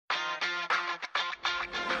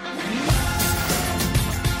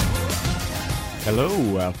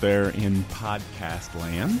Hello out there in podcast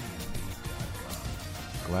land.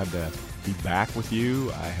 Glad to be back with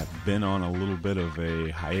you. I have been on a little bit of a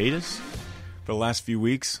hiatus for the last few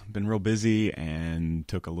weeks. Been real busy and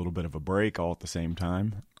took a little bit of a break all at the same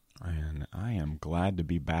time. And I am glad to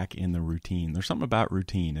be back in the routine. There's something about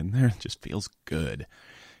routine and there just feels good.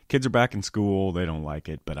 Kids are back in school. They don't like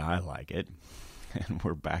it, but I like it. And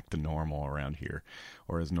we're back to normal around here,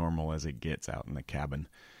 or as normal as it gets out in the cabin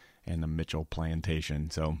and the Mitchell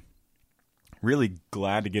plantation. So really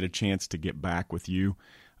glad to get a chance to get back with you.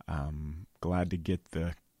 Glad to get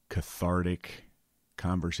the cathartic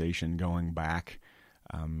conversation going back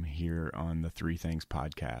here on the Three Things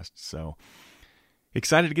podcast. So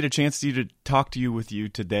excited to get a chance to talk to you with you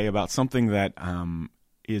today about something that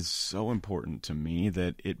is so important to me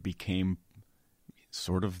that it became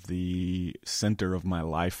sort of the center of my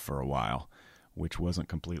life for a while, which wasn't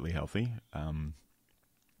completely healthy.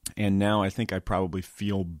 And now I think I probably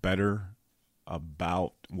feel better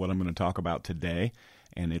about what I'm going to talk about today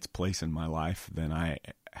and its place in my life than I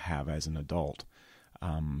have as an adult.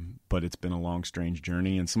 But it's been a long, strange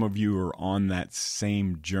journey, and some of you are on that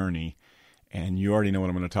same journey, and you already know what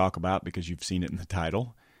I'm going to talk about because you've seen it in the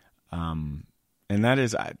title. And that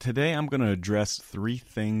is, today I'm going to address three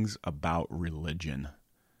things about religion.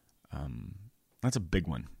 That's a big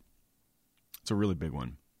one. It's a really big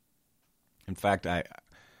one. In fact,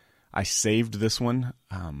 I saved this one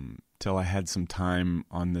till I had some time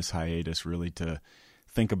on this hiatus really to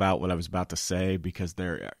think about what I was about to say, because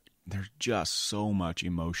there's just so much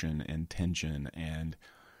emotion and tension and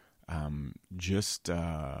just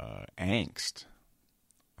angst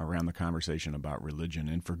around the conversation about religion,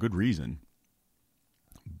 and for good reason.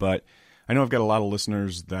 But I know I've got a lot of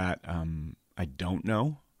listeners that I don't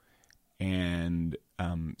know, and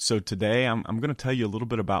so today I'm going to tell you a little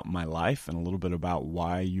bit about my life and a little bit about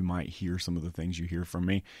why you might hear some of the things you hear from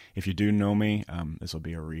me. If you do know me, this will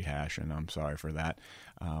be a rehash, and I'm sorry for that.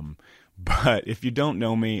 But if you don't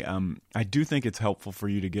know me, I do think it's helpful for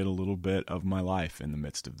you to get a little bit of my life in the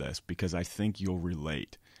midst of this, because I think you'll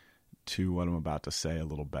relate to what I'm about to say a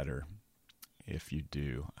little better if you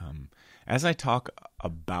do. As I talk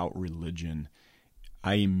about religion,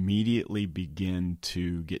 I immediately begin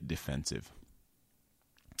to get defensive.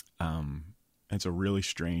 It's a really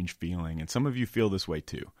strange feeling, and some of you feel this way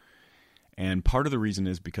too. And part of the reason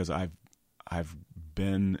is because I've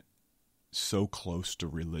been so close to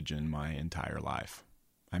religion my entire life.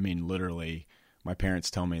 I mean, literally, my parents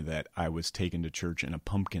tell me that I was taken to church in a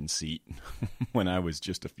pumpkin seat when I was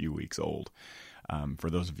just a few weeks old. For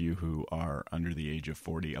those of you who are under the age of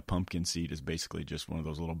 40, a pumpkin seat is basically just one of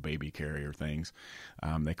those little baby carrier things.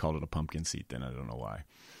 They called it a pumpkin seat then. I don't know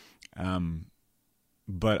why.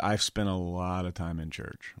 But I've spent a lot of time in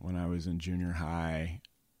church. When I was in junior high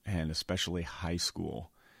and especially high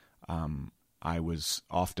school, I was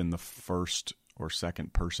often the first or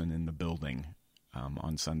second person in the building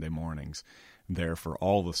on Sunday mornings, there for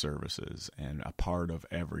all the services and a part of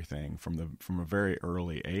everything from a very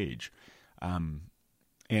early age. And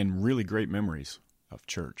really great memories of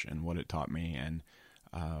church and what it taught me, and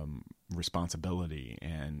responsibility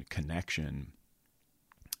and connection.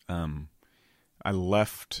 I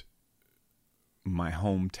left my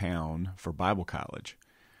hometown for Bible college,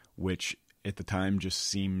 which at the time just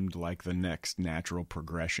seemed like the next natural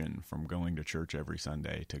progression from going to church every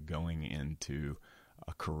Sunday to going into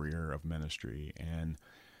a career of ministry. And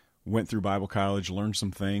went through Bible college, learned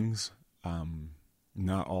some things,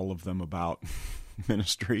 not all of them about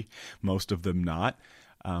ministry, most of them not.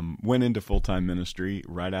 Went into full-time ministry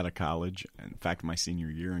right out of college. In fact, my senior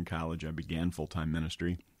year in college, I began full-time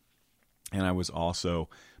ministry. And I was also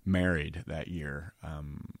married that year,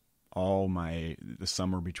 the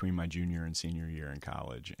summer between my junior and senior year in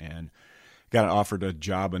college, and got offered a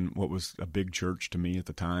job in what was a big church to me at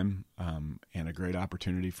the time, and a great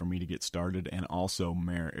opportunity for me to get started, and also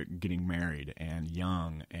getting married and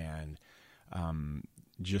young, and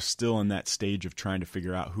just still in that stage of trying to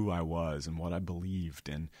figure out who I was and what I believed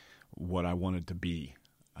and what I wanted to be.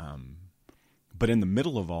 But in the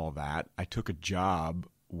middle of all that, I took a job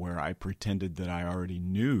where I pretended that I already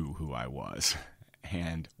knew who I was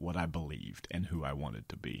and what I believed and who I wanted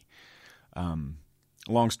to be.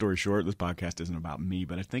 Long story short, this podcast isn't about me,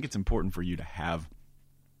 but I think it's important for you to have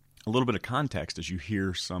a little bit of context as you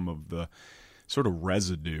hear some of the sort of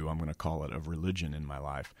residue, I'm going to call it, of religion in my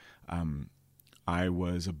life. I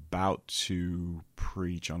was about to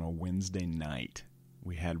preach on a Wednesday night.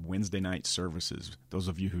 We had Wednesday night services. Those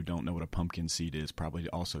of you who don't know what a pumpkin seed is probably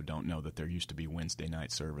also don't know that there used to be Wednesday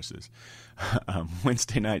night services.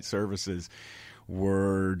 Wednesday night services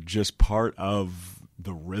were just part of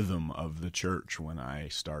the rhythm of the church when I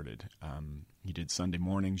started. You did Sunday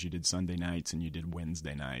mornings, you did Sunday nights, and you did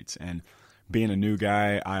Wednesday nights. And being a new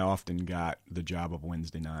guy, I often got the job of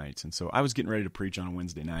Wednesday nights. And so I was getting ready to preach on a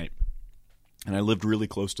Wednesday night, and I lived really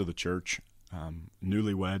close to the church,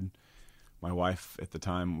 newlywed. My wife at the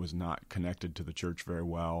time was not connected to the church very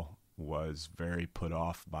well, was very put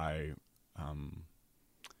off by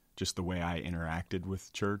just the way I interacted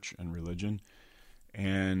with church and religion.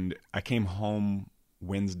 And I came home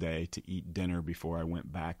Wednesday to eat dinner before I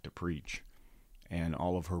went back to preach, and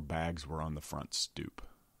all of her bags were on the front stoop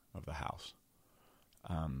of the house.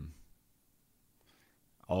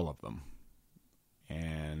 All of them.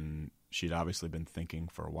 And she'd obviously been thinking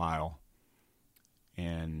for a while,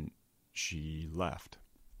 and she left.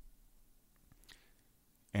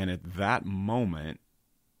 And at that moment,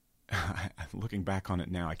 looking back on it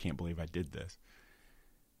now, I can't believe I did this.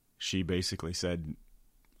 She basically said,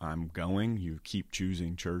 I'm going. You keep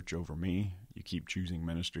choosing church over me. You keep choosing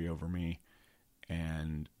ministry over me.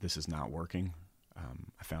 And this is not working.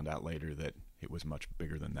 I found out later that it was much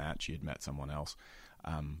bigger than that. She had met someone else.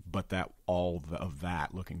 But that of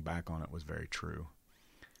that, looking back on it, was very true.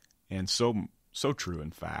 And so true,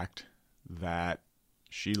 in fact, that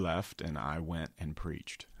she left and I went and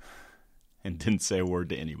preached and didn't say a word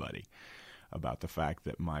to anybody about the fact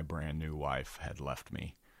that my brand new wife had left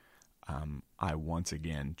me. I once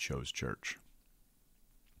again chose church.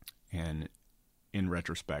 And in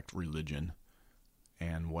retrospect, religion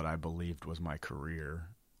and what I believed was my career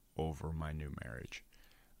over my new marriage.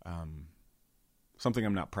 Something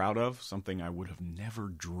I'm not proud of, something I would have never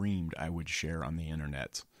dreamed I would share on the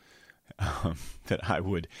internet, that I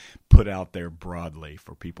would put out there broadly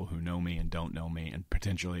for people who know me and don't know me, and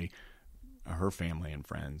potentially her family and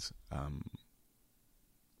friends,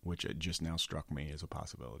 which it just now struck me as a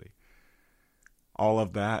possibility. All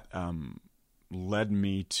of that led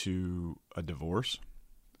me to a divorce,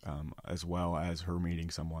 as well as her meeting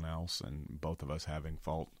someone else and both of us having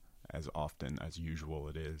fault as often as usual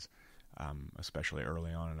it is, especially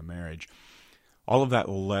early on in a marriage. All of that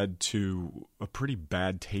led to a pretty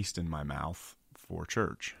bad taste in my mouth for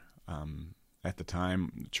church. At the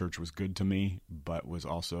time, church was good to me, but was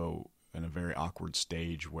also in a very awkward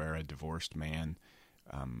stage where a divorced man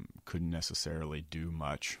couldn't necessarily do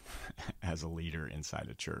much as a leader inside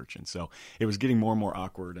a church. And so it was getting more and more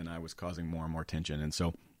awkward, and I was causing more and more tension. And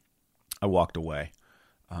so I walked away,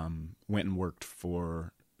 went and worked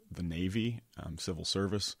for the Navy, civil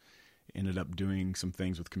service, ended up doing some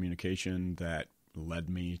things with communication that led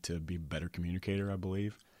me to be a better communicator, I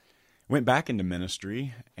believe. Went back into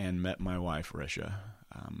ministry and met my wife, Risha,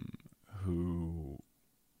 who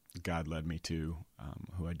God led me to,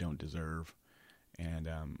 who I don't deserve, and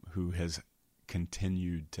who has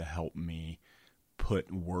continued to help me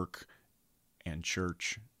put work and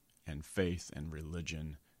church and faith and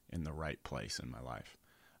religion in the right place in my life,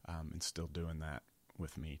 and still doing that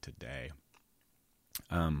with me today.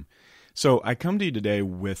 So I come to you today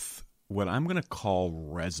with what I'm going to call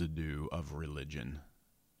residue of religion.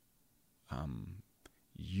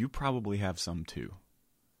 You probably have some too.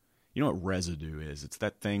 You know what residue is? It's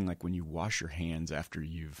that thing like when you wash your hands after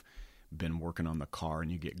you've been working on the car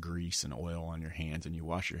and you get grease and oil on your hands, and you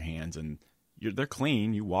wash your hands and they're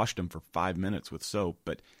clean. You washed them for 5 minutes with soap,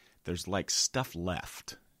 but there's like stuff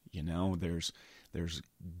left. You know, there's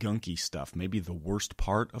gunky stuff. Maybe the worst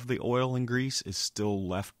part of the oil and grease is still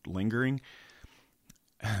left lingering.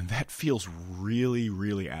 And that feels really,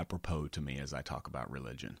 really apropos to me as I talk about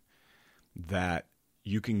religion. That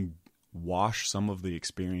you can wash some of the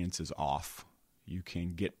experiences off. You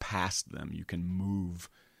can get past them. You can move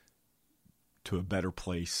to a better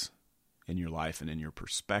place in your life and in your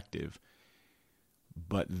perspective.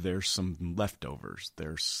 But there's some leftovers.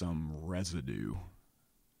 There's some residue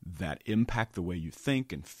that impact the way you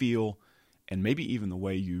think and feel, and maybe even the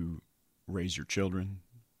way you raise your children,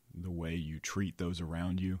 the way you treat those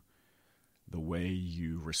around you, the way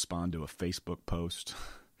you respond to a Facebook post,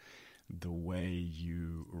 the way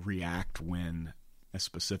you react when a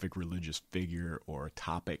specific religious figure or a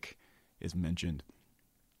topic is mentioned.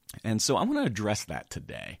 And so I want to address that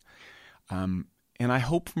today. And I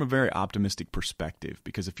hope from a very optimistic perspective,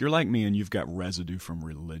 because if you're like me and you've got residue from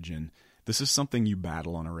religion, this is something you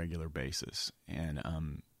battle on a regular basis. And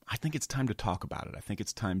I think it's time to talk about it. I think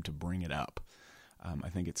it's time to bring it up. I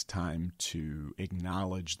think it's time to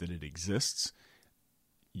acknowledge that it exists,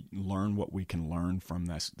 learn what we can learn from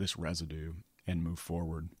this residue, and move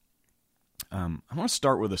forward. I want to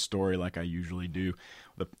start with a story like I usually do,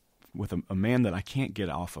 with a man that I can't get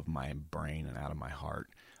off of my brain and out of my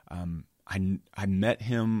heart. I met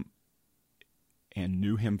him and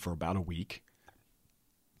knew him for about a week.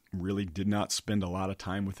 really did not spend a lot of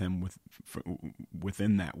time with him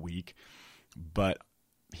within that week, but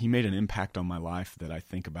he made an impact on my life that I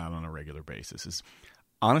think about on a regular basis.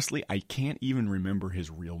 Honestly, I can't even remember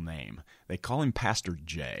his real name. They call him Pastor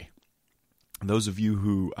Jay. Those of you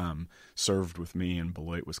who served with me in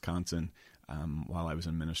Beloit, Wisconsin, while I was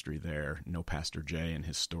in ministry there, know Pastor Jay and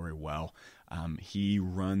his story well. He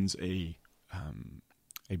runs a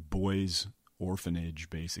boys' orphanage,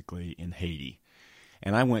 basically, in Haiti.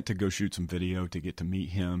 And I went to go shoot some video to get to meet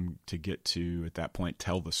him, to get to, at that point,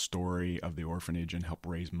 tell the story of the orphanage and help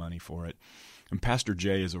raise money for it. And Pastor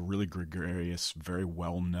Jay is a really gregarious, very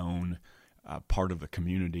well-known part of the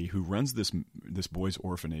community who runs this boys'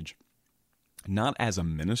 orphanage, not as a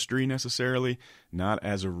ministry necessarily, not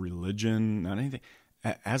as a religion, not anything,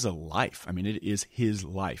 as a life. I mean, it is his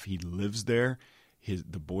life. He lives there.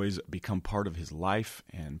 The boys become part of his life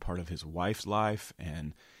and part of his wife's life,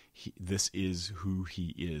 and this is who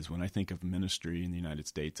he is. When I think of ministry in the United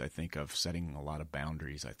States, I think of setting a lot of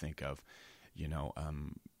boundaries. I think of,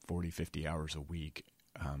 40, 50 hours a week,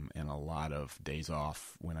 and a lot of days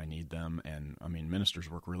off when I need them. And I mean,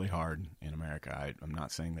 ministers work really hard in America. I'm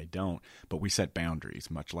not saying they don't, but we set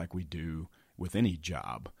boundaries, much like we do with any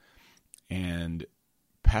job. And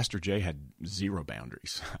Pastor Jay had zero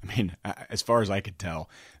boundaries. I mean, as far as I could tell,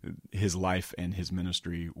 his life and his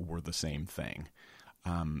ministry were the same thing.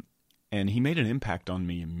 And he made an impact on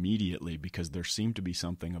me immediately because there seemed to be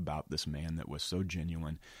something about this man that was so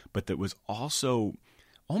genuine, but that was also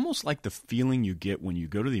almost like the feeling you get when you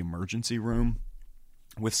go to the emergency room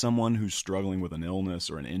with someone who's struggling with an illness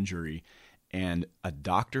or an injury, and a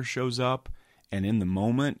doctor shows up, and in the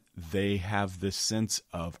moment they have this sense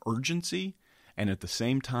of urgency and at the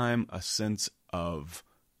same time a sense of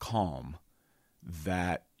calm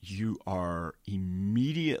that you are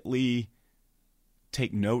immediately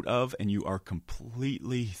take note of and you are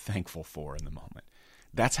completely thankful for in the moment.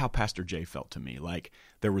 That's how Pastor Jay felt to me. Like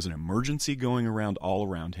there was an emergency going around all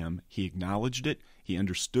around him. He acknowledged it. He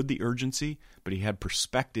understood the urgency, but he had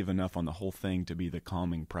perspective enough on the whole thing to be the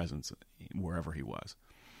calming presence wherever he was.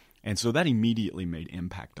 And so that immediately made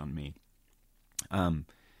impact on me.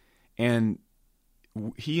 And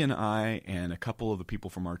he and I and a couple of the people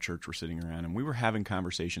from our church were sitting around, and we were having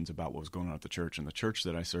conversations about what was going on at the church. And the church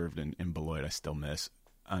that I served in Beloit, I still miss.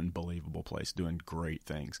 Unbelievable place, doing great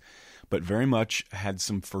things, but very much had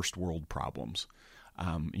some first world problems.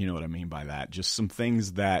 You know what I mean by that? Just some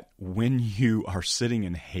things that when you are sitting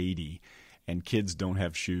in Haiti and kids don't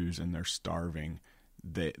have shoes and they're starving,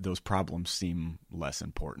 those problems seem less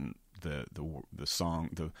important. The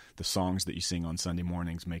songs that you sing on Sunday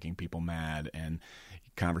mornings making people mad, and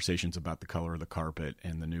conversations about the color of the carpet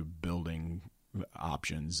and the new building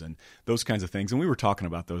options and those kinds of things. And we were talking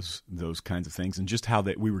about those kinds of things and just how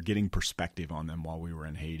that we were getting perspective on them while we were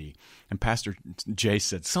in Haiti. And Pastor Jay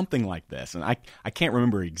said something like this, and I can't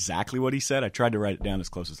remember exactly what he said. I tried to write it down as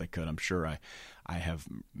close as I could. I'm sure I have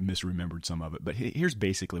misremembered some of it, but here's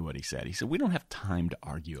basically what he said. He said, "We don't have time to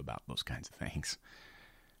argue about those kinds of things.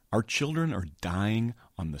 Our children are dying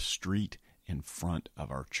on the street in front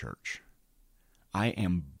of our church. I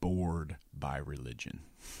am bored by religion.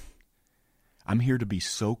 I'm here to be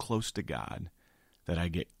so close to God that I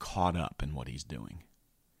get caught up in what he's doing.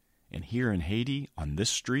 And here in Haiti, on this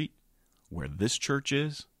street, where this church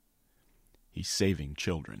is, he's saving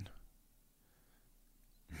children."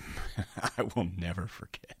 I will never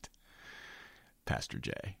forget Pastor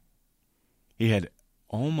Jay. He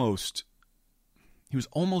was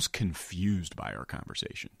almost confused by our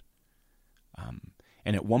conversation.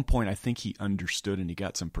 And at one point, I think he understood and he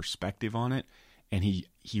got some perspective on it. And he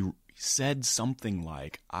said something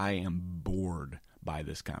like, "I am bored by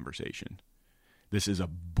this conversation. This is a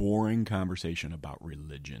boring conversation about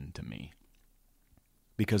religion to me,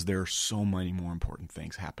 because there are so many more important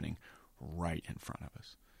things happening right in front of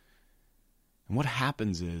us." And what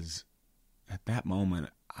happens is, at that moment,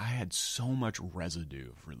 I had so much residue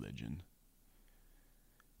of religion.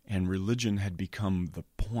 And religion had become the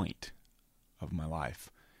point of my life.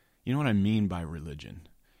 You know what I mean by religion?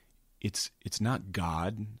 It's not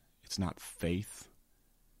God. It's not faith.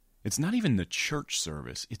 It's not even the church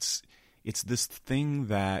service. It's this thing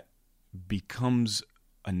that becomes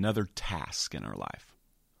another task in our life.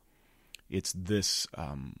 It's this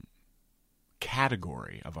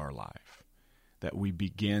category of our life that we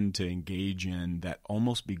begin to engage in that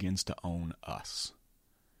almost begins to own us,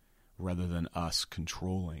 rather than us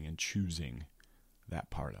controlling and choosing that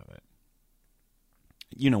part of it.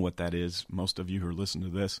 You know what that is. Most of you who are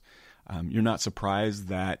listening to this, you're not surprised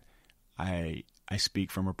that I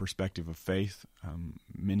speak from a perspective of faith.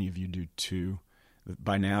 Many of you do too.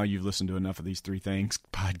 By now, you've listened to enough of these three things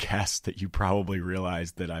podcasts that you probably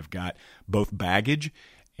realize that I've got both baggage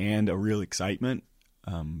and a real excitement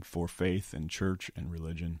for faith and church and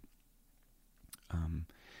religion.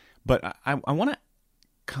 But I want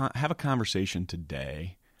to have a conversation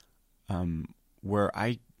today where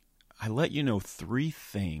I let you know three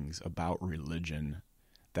things about religion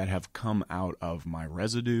that have come out of my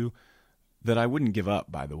residue that I wouldn't give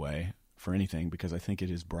up, by the way, for anything, because I think it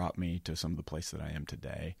has brought me to some of the place that I am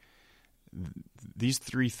today. These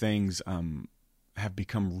three things have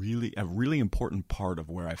become a really important part of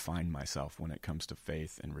where I find myself when it comes to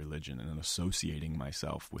faith and religion, and associating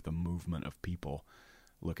myself with a movement of people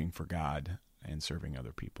looking for God and serving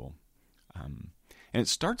other people. And it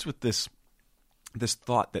starts with this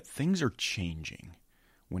thought that things are changing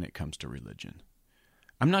when it comes to religion.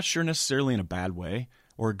 I'm not sure necessarily in a bad way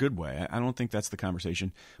or a good way. I don't think that's the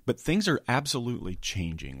conversation. But things are absolutely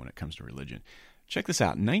changing when it comes to religion. Check this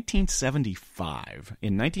out. In 1975,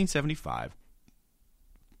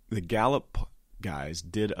 the Gallup guys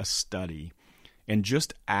did a study and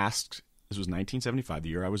just asked, this was 1975, the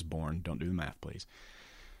year I was born. Don't do the math, please.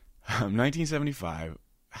 1975,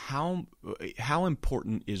 how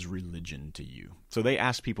important is religion to you? So they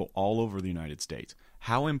asked people all over the United States,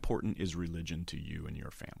 how important is religion to you and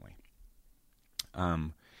your family?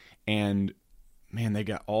 And man, they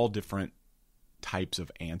got all different types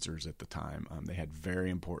of answers at the time. They had very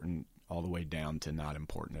important all the way down to not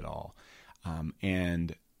important at all.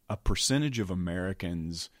 And a percentage of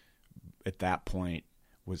Americans at that point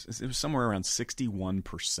was somewhere around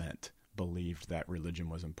 61% believed that religion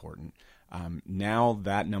was important. Now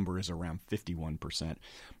that number is around 51%.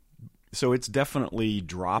 So it's definitely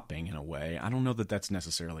dropping in a way. I don't know that that's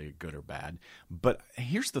necessarily good or bad. But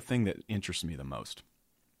here's the thing that interests me the most.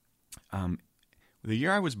 The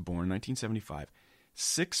year I was born, 1975,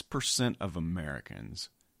 6% of Americans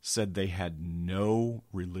said they had no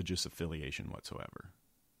religious affiliation whatsoever.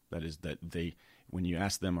 That is, that they, when you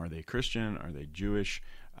ask them, are they Christian? Are they Jewish?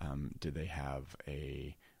 Do they have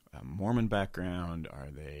a Mormon background? Are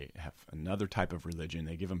they have another type of religion?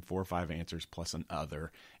 They give them 4 or 5 answers plus an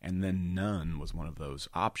other, and then none was one of those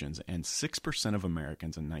options. And 6% of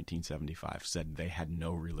Americans in 1975 said they had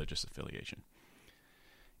no religious affiliation.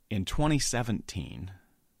 In 2017,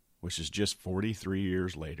 which is just 43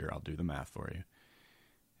 years later, I'll do the math for you,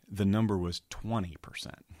 the number was 20%.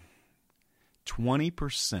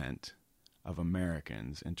 20% of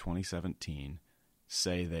Americans in 2017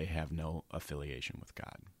 say they have no affiliation with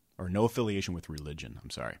God, or no affiliation with religion, I'm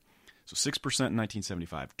sorry. So 6% in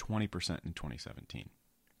 1975, 20% in 2017.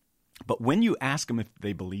 But when you ask them if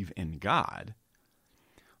they believe in God,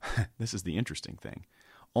 this is the interesting thing,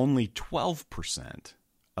 only 12%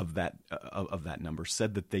 of that number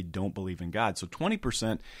said that they don't believe in God. So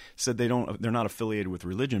 20% said they're not affiliated with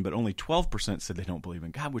religion, but only 12% said they don't believe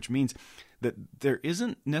in God, which means that there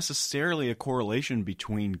isn't necessarily a correlation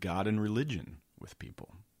between God and religion with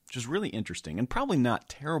people, which is really interesting and probably not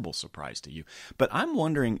terrible surprise to you. But I'm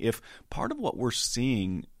wondering if part of what we're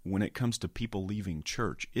seeing when it comes to people leaving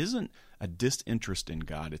church isn't a disinterest in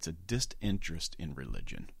God, it's a disinterest in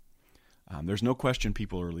religion. There's no question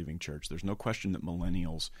people are leaving church. There's no question that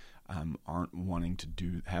millennials aren't wanting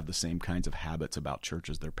to have the same kinds of habits about church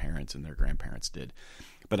as their parents and their grandparents did.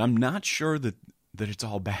 But I'm not sure that it's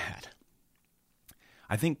all bad.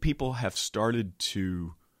 I think people have started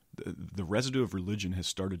to, the residue of religion has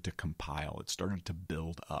started to compile. It's started to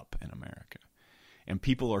build up in America. And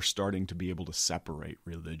people are starting to be able to separate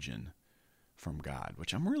religion from God,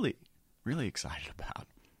 which I'm really, really excited about.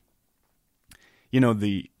 You know,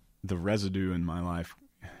 the residue in my life,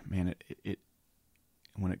 man, it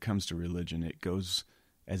when it comes to religion, it goes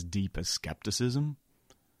as deep as skepticism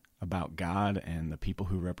about God and the people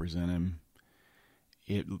who represent him.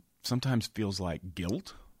 It sometimes feels like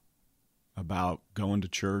guilt about going to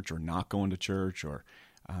church or not going to church, or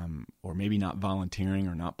maybe not volunteering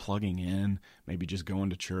or not plugging in, maybe just going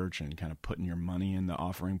to church and kind of putting your money in the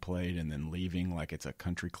offering plate and then leaving like it's a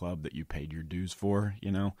country club that you paid your dues for,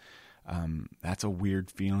 you know. That's a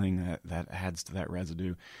weird feeling that adds to that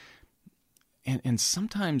residue. And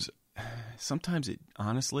sometimes it,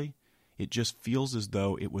 honestly, it just feels as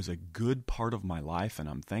though it was a good part of my life and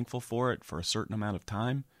I'm thankful for it for a certain amount of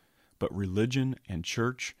time. But religion and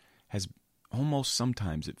church has almost,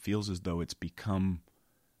 sometimes it feels as though it's become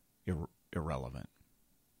irrelevant.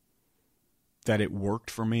 That it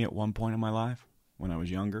worked for me at one point in my life when I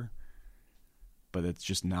was younger, but it's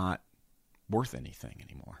just not worth anything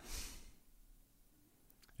anymore.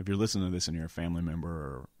 If you're listening to this and you're a family member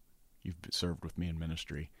or you've served with me in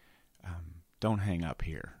ministry, don't hang up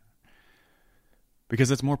here. because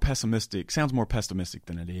it's more pessimistic, sounds more pessimistic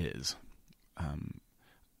than it is.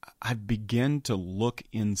 I've begun to look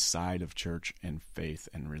inside of church and faith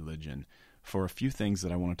and religion for a few things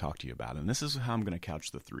that I want to talk to you about. And this is how I'm going to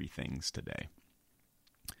couch the three things today.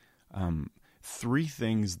 Three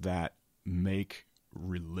things that make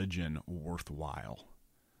religion worthwhile.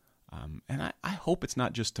 And I hope it's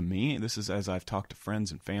not just to me. This is as I've talked to friends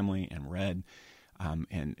and family and read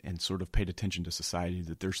and sort of paid attention to society,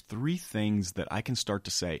 that there's three things that I can start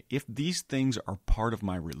to say, if these things are part of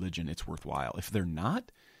my religion, it's worthwhile. If they're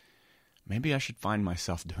not, maybe I should find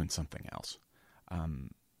myself doing something else.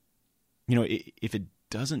 If it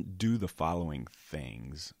doesn't do the following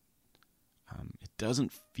things, it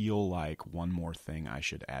doesn't feel like one more thing I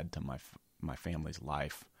should add to my family's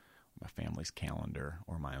life, my family's calendar,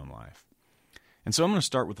 or my own life. And so I'm going to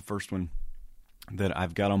start with the first one that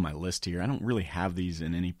I've got on my list here. I don't really have these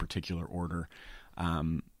in any particular order,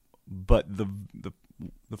 but the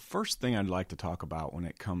first thing I'd like to talk about when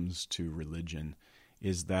it comes to religion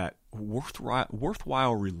is that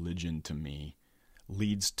worthwhile religion to me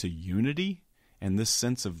leads to unity and this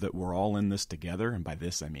sense of that we're all in this together, and by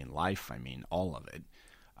this I mean life, I mean all of it,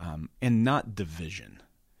 and not division.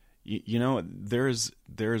 There is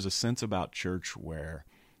a sense about church where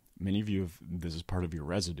many of you this is part of your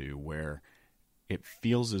residue, where it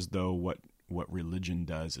feels as though what religion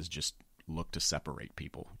does is just look to separate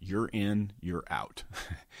people. You're in, you're out.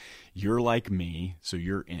 You're like me, so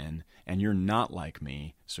you're in, and you're not like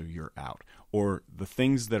me, so you're out. Or the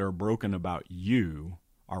things that are broken about you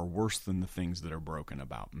are worse than the things that are broken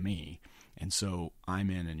about me, and so I'm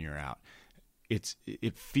in and you're out.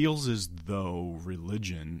 It feels as though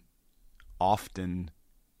religion often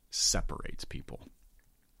separates people.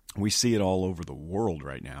 We see it all over the world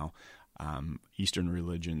right now. Eastern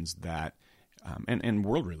religions and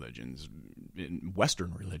world religions,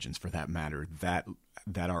 Western religions for that matter, that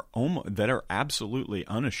are absolutely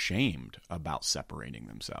unashamed about separating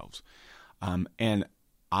themselves, and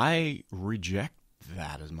I reject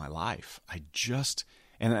that as my life.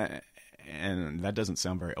 And that doesn't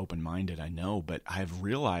sound very open-minded, I know, but I've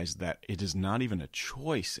realized that it is not even a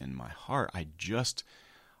choice in my heart.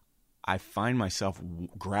 I find myself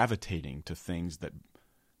gravitating to things that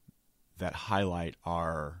highlight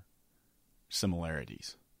our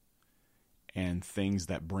similarities and things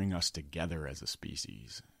that bring us together as a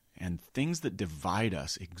species, and things that divide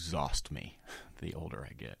us exhaust me the older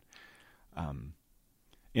I get.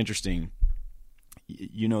 Interesting.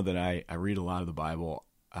 You know that I read a lot of the Bible.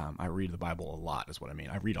 I read the Bible a lot is what I mean.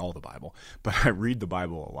 I read all the Bible, but I read the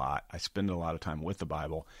Bible a lot. I spend a lot of time with the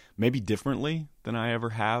Bible, maybe differently than I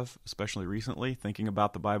ever have, especially recently, thinking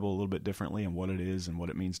about the Bible a little bit differently and what it is and what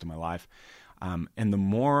it means to my life. And the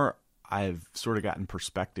more I've sort of gotten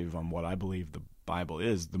perspective on what I believe the Bible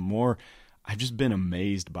is, the more I've just been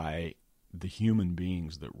amazed by the human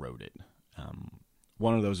beings that wrote it.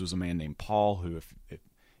 One of those was a man named Paul, who, if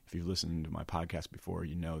you've listened to my podcast before,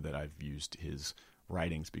 you know that I've used his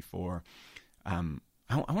writings before. I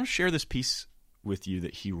want to share this piece with you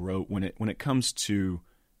that he wrote when it comes to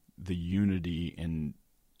the unity and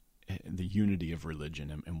the unity of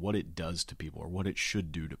religion and what it does to people, or what it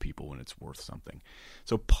should do to people when it's worth something.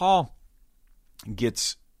 So Paul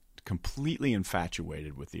gets completely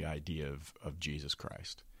infatuated with the idea of Jesus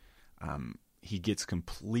Christ. He gets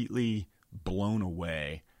completely blown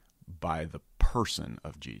away by the person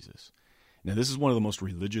of Jesus. Now, this is one of the most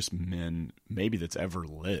religious men maybe that's ever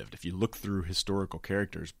lived. If you look through historical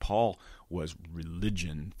characters, Paul was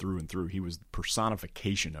religion through and through. He was the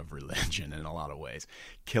personification of religion in a lot of ways,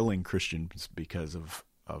 killing Christians because of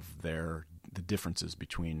the differences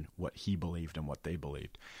between what he believed and what they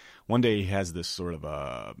believed. One day he has this sort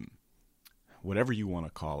of whatever you want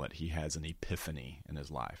to call it, he has an epiphany in his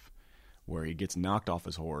life where he gets knocked off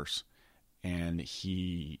his horse and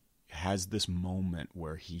he has this moment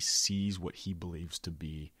where he sees what he believes to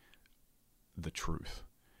be the truth.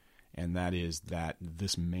 And that is that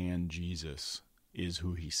this man, Jesus, is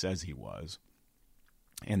who he says he was.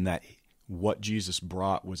 And that what Jesus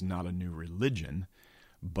brought was not a new religion,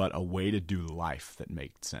 but a way to do life that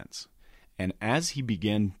made sense. And as he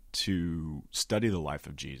began to study the life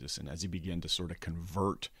of Jesus, and as he began to sort of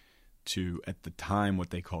convert to, at the time, what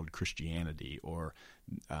they called Christianity, or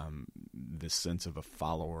this sense of a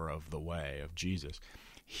follower of the way of Jesus,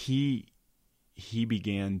 he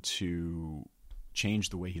began to change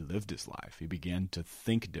the way he lived his life. He began to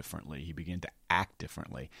think differently. He began to act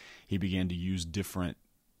differently. He began to use different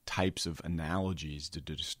types of analogies to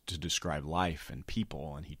describe life and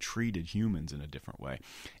people, and he treated humans in a different way.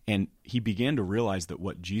 And he began to realize that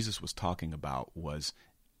what Jesus was talking about was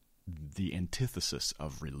the antithesis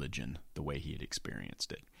of religion, the way he had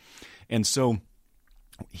experienced it. And so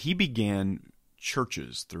he began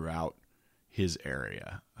churches throughout his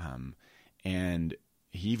area, and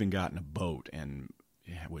he even got in a boat and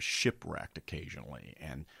was shipwrecked occasionally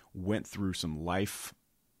and went through some life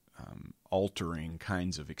altering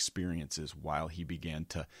kinds of experiences while he began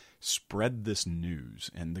to spread this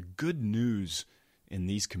news. And the good news in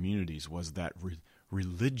these communities was that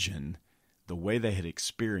religion, the way they had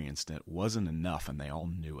experienced it, wasn't enough, and they all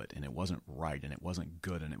knew it, and it wasn't right, and it wasn't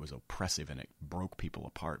good, and it was oppressive, and it broke people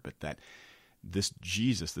apart. But that this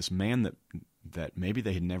Jesus, this man that maybe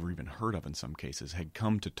they had never even heard of in some cases, had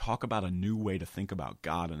come to talk about a new way to think about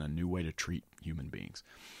God and a new way to treat human beings.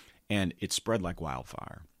 And it spread like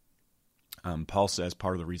wildfire. Paul says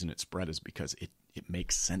part of the reason it spread is because it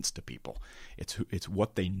makes sense to people. It's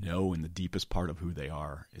what they know, in the deepest part of who they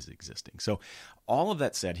are is existing. So all of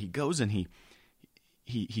that said, he goes and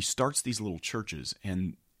he starts these little churches,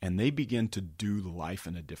 and they begin to do life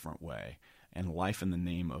in a different way, and life in the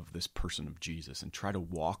name of this person of Jesus, and try to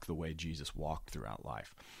walk the way Jesus walked throughout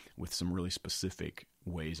life, with some really specific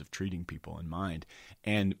ways of treating people in mind.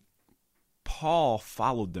 And Paul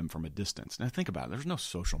followed them from a distance. Now think about it. There's no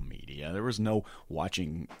social media. There was no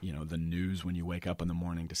watching, the news when you wake up in the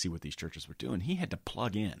morning to see what these churches were doing. He had to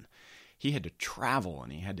plug in. He had to travel,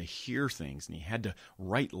 and he had to hear things, and he had to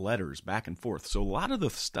write letters back and forth. So a lot of the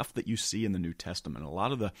stuff that you see in the New Testament, a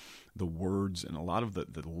lot of the words and a lot of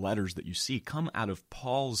the letters that you see come out of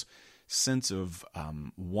Paul's sense of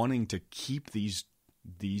wanting to keep these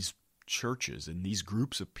churches and these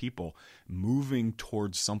groups of people moving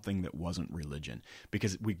towards something that wasn't religion,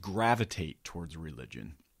 because we gravitate towards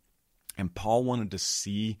religion. And Paul wanted to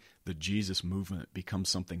see the Jesus movement become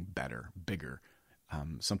something better, bigger,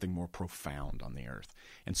 something more profound on the earth.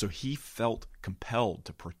 And so he felt compelled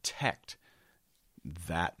to protect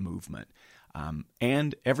that movement.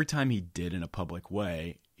 And every time he did in a public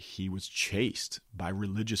way, he was chased by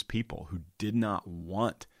religious people who did not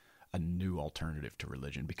want a new alternative to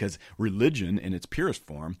religion, because religion in its purest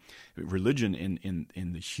form, religion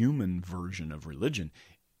in the human version of religion,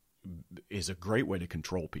 is a great way to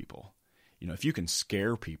control people. If you can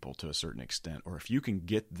scare people to a certain extent, or if you can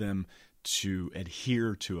get them to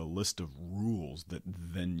adhere to a list of rules that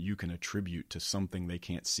then you can attribute to something they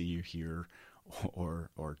can't see or hear or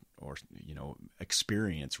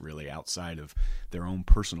experience really outside of their own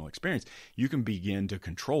personal experience, you can begin to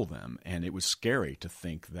control them. And it was scary to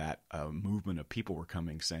think that a movement of people were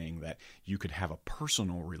coming saying that you could have a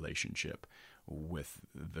personal relationship with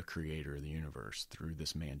the creator of the universe through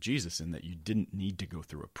this man Jesus, and that you didn't need to go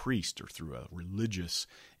through a priest or through a religious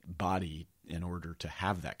body in order to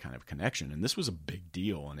have that kind of connection. And this was a big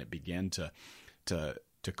deal, and it began to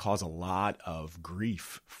cause a lot of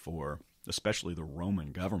grief for especially the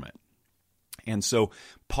Roman government. And so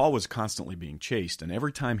Paul was constantly being chased, and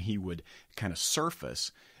every time he would kind of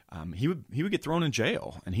surface, he would get thrown in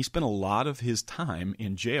jail, and he spent a lot of his time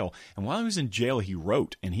in jail. And while he was in jail, he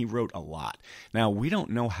wrote, and he wrote a lot. Now, we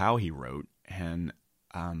don't know how he wrote, and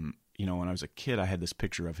when I was a kid, I had this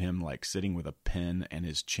picture of him like sitting with a pen and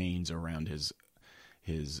his chains around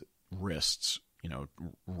his wrists,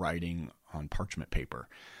 writing on parchment paper.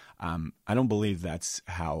 I don't believe that's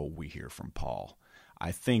how we hear from Paul.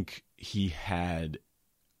 I think he had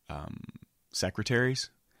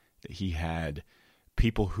secretaries. He had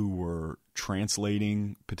people who were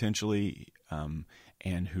translating potentially,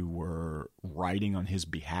 and who were writing on his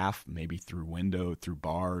behalf, maybe through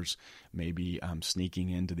bars, maybe sneaking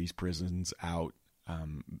into these prisons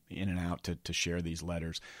in and out to share these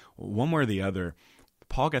letters. One way or the other,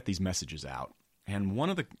 Paul got these messages out. And one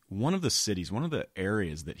of the cities, one of the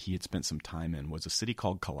areas that he had spent some time in was a city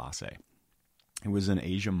called Colossae. It was in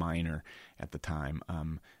Asia Minor at the time.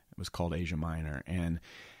 It was called Asia Minor. And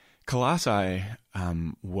Colossae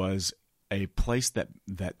was a place that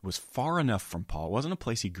was far enough from Paul. It wasn't a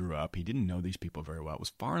place he grew up. He didn't know these people very well. It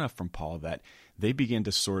was far enough from Paul that they began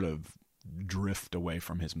to sort of drift away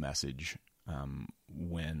from his message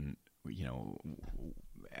when,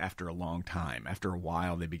 after a long time. After a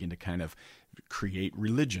while, they begin to kind of create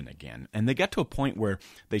religion again. And they got to a point where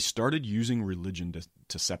they started using religion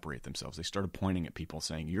to separate themselves. They started pointing at people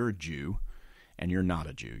saying, you're a Jew and you're not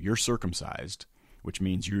a Jew. You're circumcised, which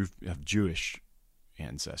means you have Jewish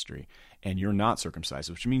ancestry, and you're not circumcised,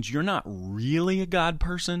 which means you're not really a God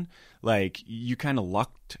person. Like, you kind of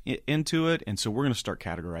lucked into it, and so we're going to start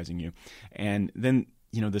categorizing you. And then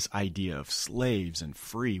this idea of slaves and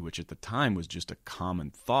free, which at the time was just a common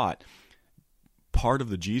thought, part of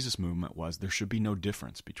the Jesus movement was there should be no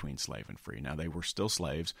difference between slave and free. Now, they were still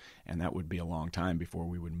slaves, and that would be a long time before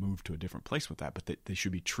we would move to a different place with that, but they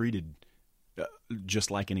should be treated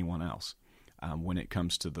just like anyone else when it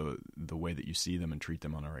comes to the way that you see them and treat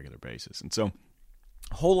them on a regular basis. And so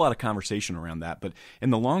a whole lot of conversation around that, but in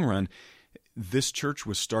the long run, this church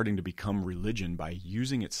was starting to become religion by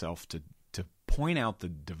using itself to point out the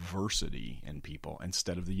diversity in people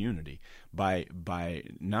instead of the unity, by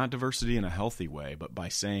not diversity in a healthy way, but by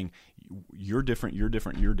saying you're different, you're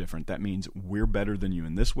different, you're different. That means we're better than you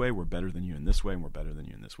in this way, we're better than you in this way, and we're better than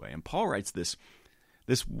you in this way. And Paul writes this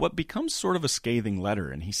what becomes sort of a scathing letter,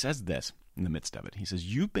 and he says this in the midst of it. He says,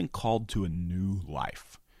 you've been called to a new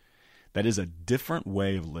life. That is a different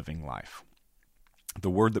way of living life. The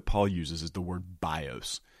word that Paul uses is the word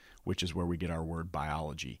bios, which is where we get our word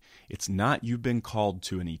biology. It's not you've been called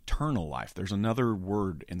to an eternal life. There's another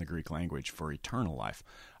word in the Greek language for eternal life.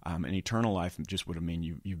 An eternal life just would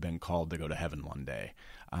mean you've been called to go to heaven one day.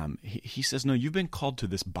 He says, no, you've been called to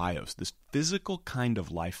this bios, this physical kind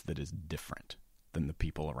of life that is different than the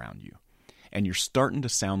people around you. And you're starting to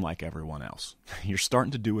sound like everyone else. You're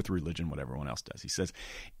starting to do with religion what everyone else does. He says,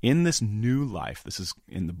 in this new life, this is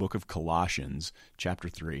in the book of Colossians, chapter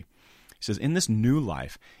 3, he says, in this new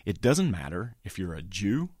life, it doesn't matter if you're a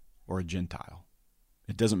Jew or a Gentile.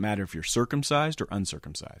 It doesn't matter if you're circumcised or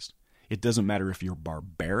uncircumcised. It doesn't matter if you're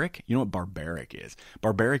barbaric. You know what barbaric is?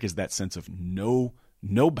 Barbaric is that sense of no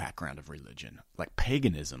background of religion, like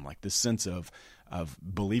paganism, like this sense of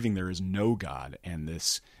believing there is no God and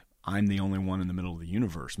this I'm the only one in the middle of the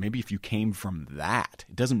universe. Maybe if you came from that,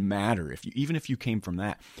 it doesn't matter. Even if you came from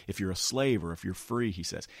that, if you're a slave or if you're free, he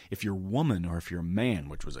says, if you're a woman or if you're a man,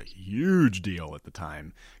 which was a huge deal at the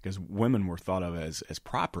time because women were thought of as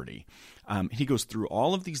property. He goes through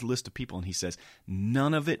all of these lists of people and he says,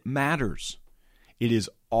 none of it matters. It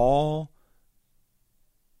is all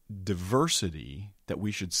diversity that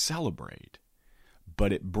we should celebrate.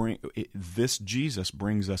 But this Jesus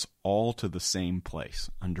brings us all to the same place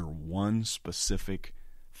under one specific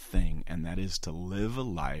thing, and that is to live a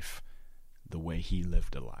life the way he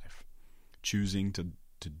lived a life, choosing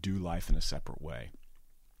to do life in a separate way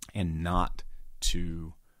and not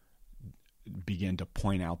to begin to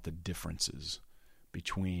point out the differences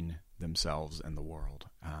between themselves and the world.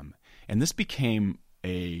 And this became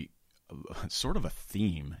a sort of a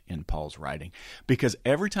theme in Paul's writing, because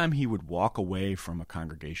every time he would walk away from a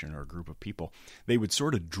congregation or a group of people, they would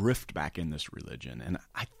sort of drift back in this religion. And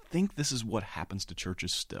I think this is what happens to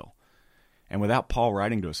churches still. And without Paul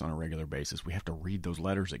writing to us on a regular basis, we have to read those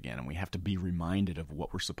letters again, and we have to be reminded of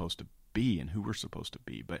what we're supposed to be and who we're supposed to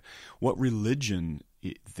be. But what religion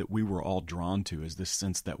that we were all drawn to is this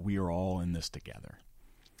sense that we are all in this together.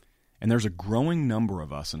 And there's a growing number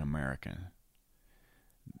of us in America,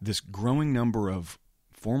 this growing number of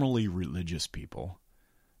formerly religious people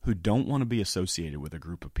who don't want to be associated with a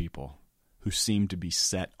group of people who seem to be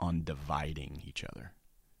set on dividing each other,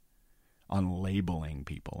 on labeling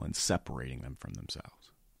people and separating them from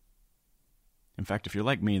themselves. In fact, if you're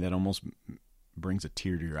like me, that almost brings a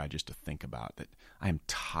tear to your eye just to think about that. I am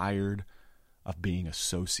tired of being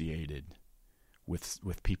associated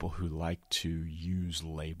with people who like to use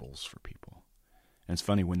labels for people. And it's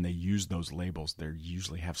funny, when they use those labels, they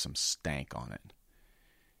usually have some stank on it.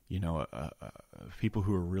 You know, people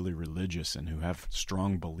who are really religious and who have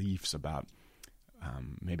strong beliefs about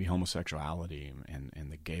maybe homosexuality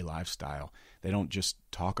and the gay lifestyle, they don't just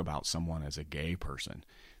talk about someone as a gay person.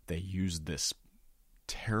 They use this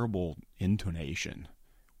terrible intonation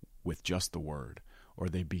with just the word, or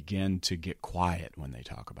they begin to get quiet when they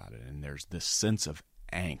talk about it. And there's this sense of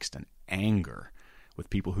angst and anger with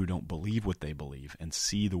people who don't believe what they believe and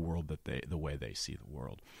see the world the way they see the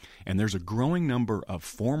world. And there's a growing number of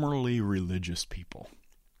formerly religious people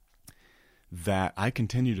that I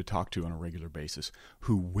continue to talk to on a regular basis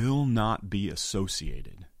who will not be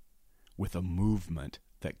associated with a movement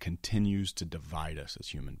that continues to divide us as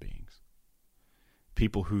human beings.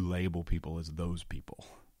 People who label people as those people.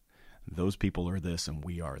 Those people are this and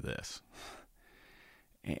we are this.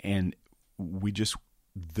 And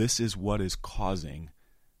this is what is causing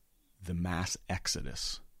the mass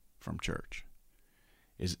exodus from church.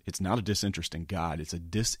 It's not a disinterest in God, it's a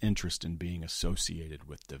disinterest in being associated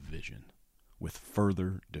with division, with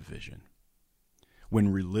further division.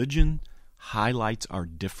 When religion highlights our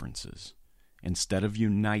differences instead of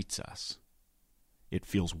unites us, it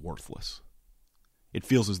feels worthless. It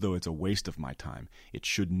feels as though it's a waste of my time. It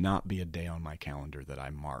should not be a day on my calendar that I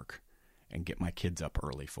mark and get my kids up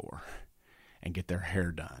early for. and get their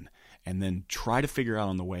hair done, and then try to figure out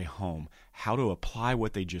on the way home how to apply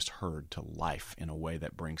what they just heard to life in a way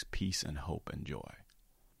that brings peace and hope and joy.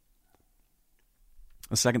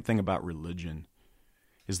 The second thing about religion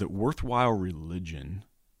is that worthwhile religion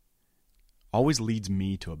always leads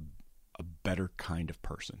me to a better kind of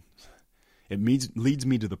person. It leads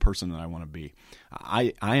me to the person that I want to be.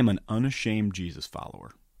 I am an unashamed Jesus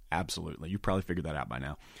follower. Absolutely. You probably figured that out by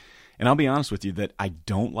now. And I'll be honest with you that I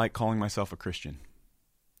don't like calling myself a Christian.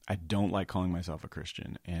 I don't like calling myself a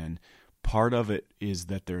Christian. And part of it is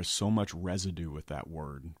that there's so much residue with that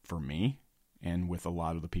word for me and with a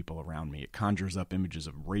lot of the people around me. It conjures up images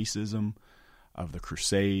of racism, of the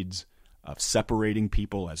Crusades, of separating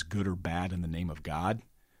people as good or bad in the name of God.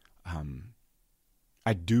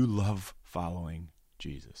 I do love following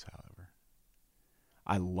Jesus, however.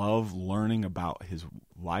 I love learning about his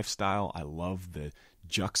lifestyle. I love the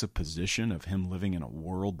juxtaposition of him living in a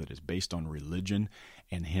world that is based on religion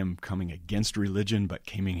and him coming against religion but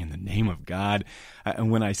coming in the name of God.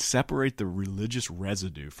 And when I separate the religious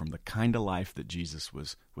residue from the kind of life that Jesus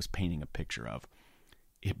was painting a picture of,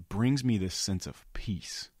 it brings me this sense of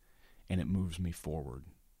peace, and it moves me forward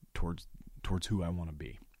towards who I want to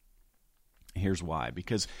be. Here's why.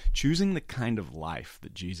 Because choosing the kind of life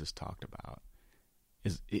that Jesus talked about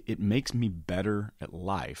it makes me better at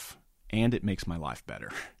life, and it makes my life better.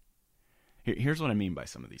 Here's what I mean by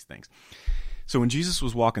some of these things. So when Jesus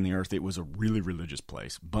was walking the earth, it was a really religious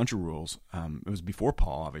place, bunch of rules. It was before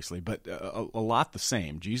Paul, obviously, but a lot the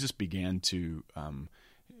same. Jesus began to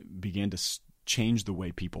change the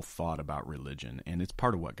way people thought about religion, and it's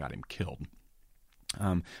part of what got him killed.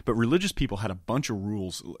 But religious people had a bunch of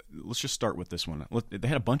rules. Let's just start with this one. They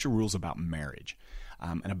had a bunch of rules about marriage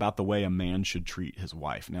and about the way a man should treat his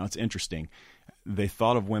wife. Now, it's interesting. They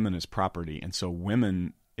thought of women as property, and so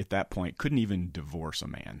women at that point couldn't even divorce a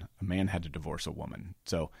man. A man had to divorce a woman.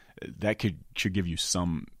 So that should give you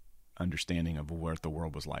some understanding of what the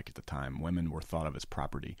world was like at the time. Women were thought of as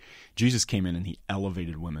property. Jesus came in and he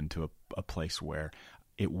elevated women to a place where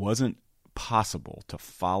it wasn't possible to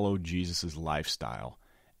follow Jesus' lifestyle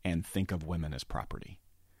and think of women as property.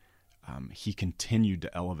 He continued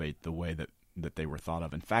to elevate the way that they were thought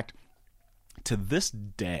of. In fact, to this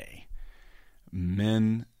day,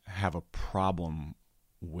 men have a problem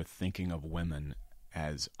with thinking of women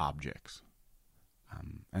as objects.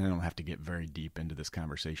 And I don't have to get very deep into this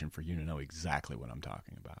conversation for you to know exactly what I'm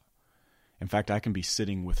talking about. In fact, I can be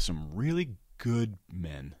sitting with some really good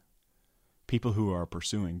men, people who are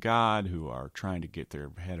pursuing God, who are trying to get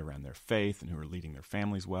their head around their faith, and who are leading their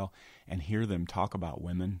families well, and hear them talk about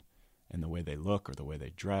women and the way they look or the way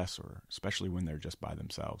they dress, or especially when they're just by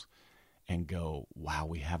themselves, and go, wow,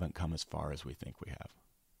 we haven't come as far as we think we have.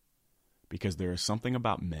 Because there is something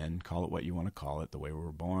about men, call it what you want to call it, the way we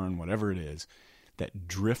were born, whatever it is, that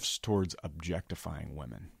drifts towards objectifying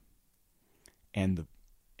women. And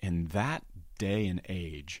in that day and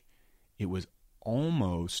age, it was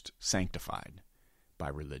almost sanctified by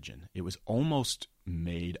religion. It was almost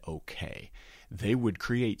made okay. They would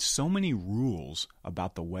create so many rules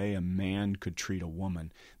about the way a man could treat a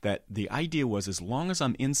woman that the idea was, as long as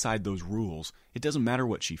I'm inside those rules, it doesn't matter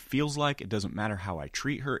what she feels like, it doesn't matter how I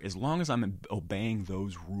treat her, as long as I'm obeying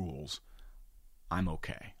those rules, I'm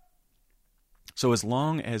okay. So as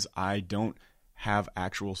long as I don't have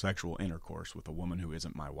actual sexual intercourse with a woman who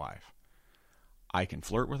isn't my wife, I can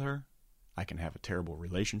flirt with her, I can have a terrible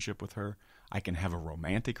relationship with her, I can have a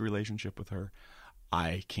romantic relationship with her,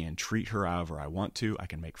 I can treat her however I want to, I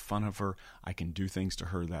can make fun of her, I can do things to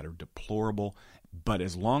her that are deplorable, but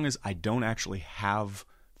as long as I don't actually have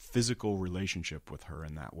physical relationship with her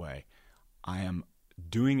in that way, I am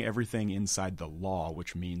doing everything inside the law,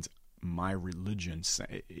 which means my religion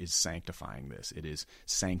is sanctifying this. It is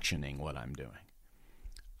sanctioning what I'm doing.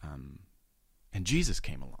 And Jesus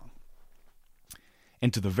came along.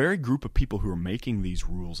 And to the very group of people who are making these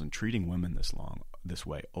rules and treating women this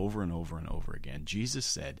way over and over and over again, Jesus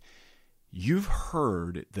said, you've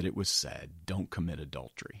heard that it was said, don't commit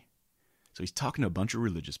adultery. So he's talking to a bunch of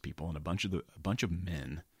religious people and a bunch of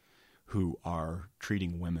men who are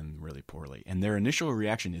treating women really poorly. And their initial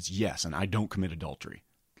reaction is, yes, and I don't commit adultery.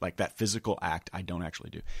 Like that physical act, I don't actually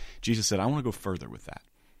do. Jesus said, I want to go further with that.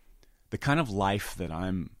 The kind of life that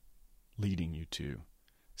I'm leading you to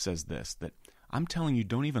says this, that I'm telling you,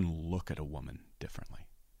 don't even look at a woman differently.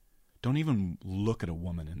 Don't even look at a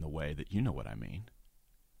woman in the way that you know what I mean.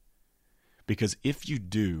 Because if you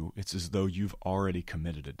do, it's as though you've already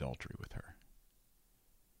committed adultery with her.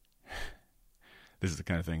 This is the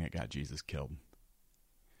kind of thing that got Jesus killed.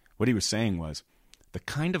 What he was saying was, the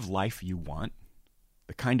kind of life you want,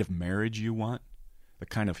 the kind of marriage you want, the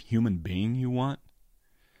kind of human being you want,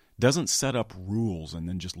 doesn't set up rules and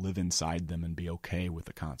then just live inside them and be okay with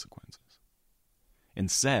the consequences.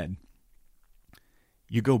 Instead,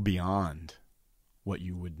 you go beyond what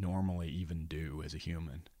you would normally even do as a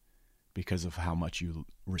human because of how much you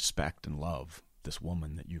respect and love this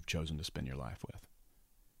woman that you've chosen to spend your life with.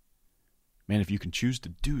 Man, if you can choose to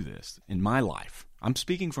do this in my life, I'm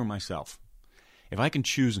speaking for myself. If I can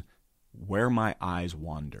choose where my eyes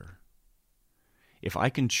wander, if I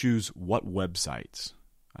can choose what websites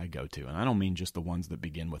I go to, and I don't mean just the ones that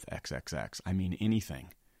begin with XXX, I mean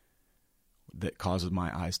anything that causes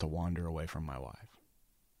my eyes to wander away from my wife.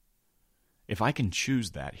 If I can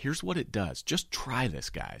choose that, here's what it does. Just try this,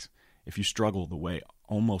 guys, if you struggle the way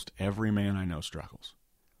almost every man I know struggles.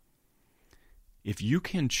 If you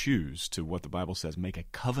can choose to, what the Bible says, make a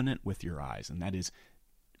covenant with your eyes, and that is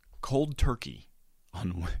cold turkey,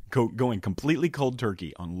 on going completely cold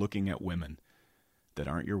turkey on looking at women that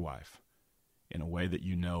aren't your wife in a way that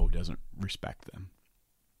you know doesn't respect them,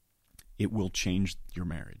 it will change your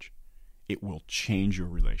marriage. It will change your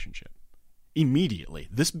relationship. Immediately.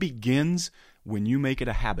 This begins when you make it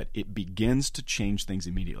a habit. It begins to change things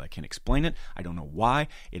immediately. I can't explain it. I don't know why.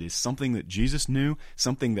 It is something that Jesus knew,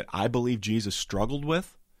 something that I believe Jesus struggled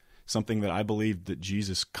with, something that I believe that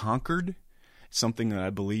Jesus conquered, something that I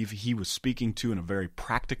believe he was speaking to in a very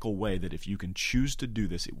practical way, that if you can choose to do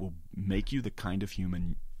this, it will make you the kind of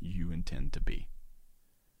human you intend to be.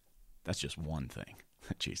 That's just one thing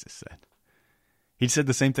that Jesus said. He said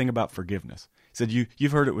the same thing about forgiveness. He said,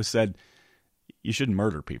 you've heard it was said, you shouldn't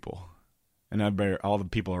murder people. And all the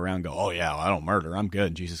people around go, oh yeah, well, I don't murder, I'm good.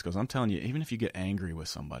 And Jesus goes, I'm telling you, even if you get angry with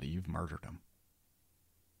somebody, you've murdered them.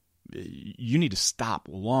 You need to stop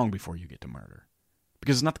long before you get to murder.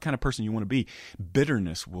 Because it's not the kind of person you want to be.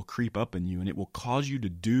 Bitterness will creep up in you, and it will cause you to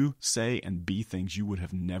do, say, and be things you would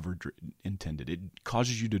have never intended. It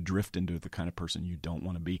causes you to drift into the kind of person you don't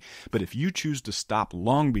want to be. But if you choose to stop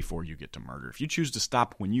long before you get to murder, if you choose to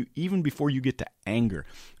stop even before you get to anger,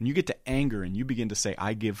 when you get to anger and you begin to say,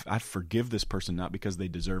 I forgive this person not because they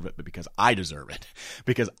deserve it, but because I deserve it,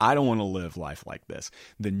 because I don't want to live life like this,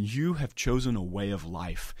 then you have chosen a way of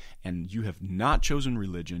life, and you have not chosen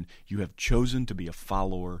religion. You have chosen to be a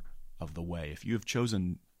follower of the way. If you have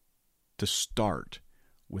chosen to start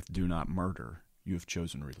with do not murder, you have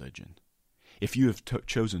chosen religion. If you have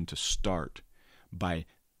chosen to start by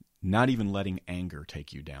not even letting anger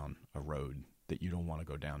take you down a road that you don't want to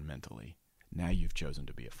go down mentally, now you've chosen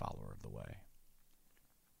to be a follower of the way.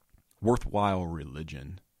 Worthwhile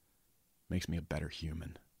religion makes me a better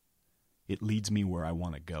human. It leads me where I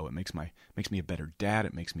want to go. It makes me a better dad.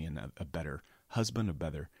 It makes me a better husband,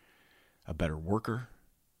 a better worker.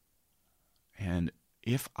 And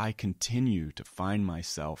if I continue to find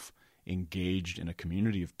myself engaged in a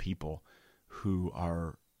community of people who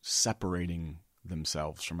are separating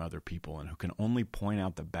themselves from other people and who can only point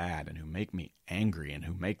out the bad and who make me angry and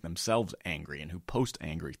who make themselves angry and who post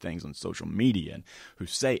angry things on social media and who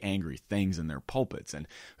say angry things in their pulpits and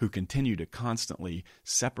who continue to constantly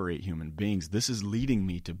separate human beings, this is leading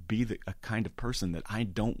me to be a kind of person that I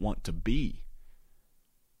don't want to be.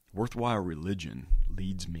 Worthwhile religion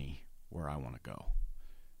leads me where I want to go.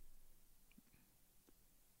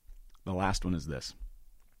 The last one is this.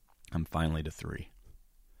 I'm finally to 3.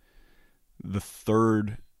 The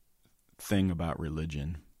third thing about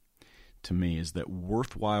religion to me is that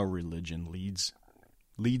worthwhile religion leads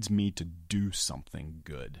me to do something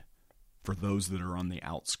good for those that are on the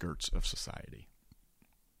outskirts of society.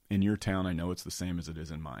 In your town, I know it's the same as it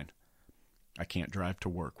is in mine. I can't drive to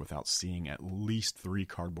work without seeing at least 3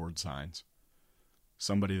 cardboard signs.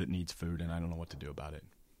 Somebody that needs food and I don't know what to do about it.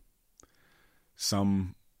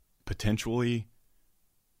 Some potentially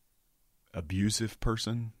abusive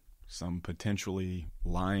person, some potentially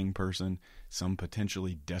lying person, some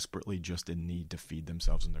potentially desperately just in need to feed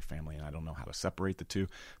themselves and their family, and I don't know how to separate the two.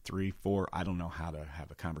 3, 4, I don't know how to have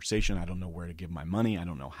a conversation. I don't know where to give my money. I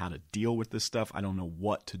don't know how to deal with this stuff. I don't know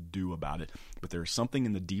what to do about it. But there's something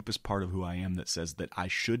in the deepest part of who I am that says that I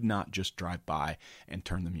should not just drive by and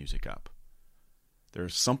turn the music up.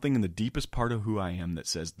 There's something in the deepest part of who I am that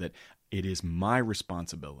says that it is my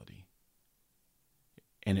responsibility,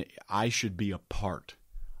 and I should be a part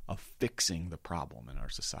of fixing the problem in our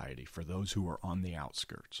society for those who are on the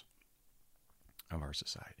outskirts of our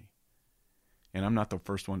society. And I'm not the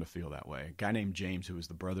first one to feel that way. A guy named James, who was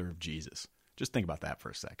the brother of Jesus. Just think about that for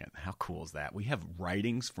a second. How cool is that? We have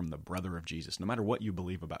writings from the brother of Jesus. No matter what you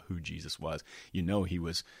believe about who Jesus was, he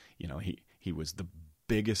was the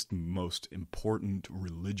biggest, most important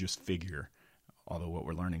religious figure although what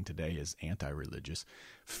we're learning today is anti-religious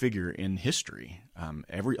figure in history.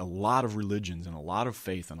 A lot of religions and a lot of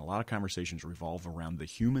faith and a lot of conversations revolve around the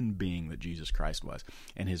human being that Jesus Christ was.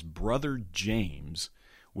 And his brother James,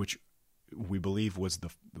 which we believe was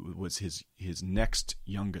his next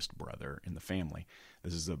youngest brother in the family.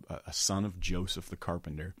 This is a son of Joseph the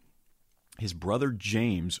carpenter. His brother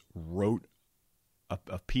James wrote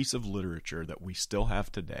a piece of literature that we still have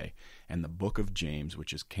today, and the book of James,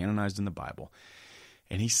 which is canonized in the Bible.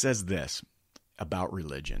 And he says this about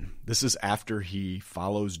religion. This is after he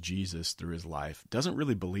follows Jesus through his life, doesn't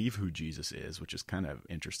really believe who Jesus is, which is kind of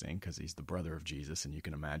interesting because he's the brother of Jesus, and you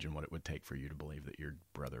can imagine what it would take for you to believe that your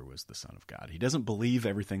brother was the Son of God. He doesn't believe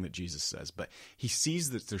everything that Jesus says, but he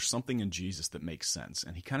sees that there's something in Jesus that makes sense,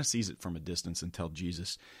 and he kind of sees it from a distance until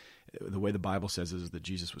Jesus, the way the Bible says is that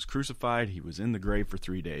Jesus was crucified, he was in the grave for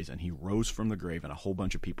 3 days, and he rose from the grave, and a whole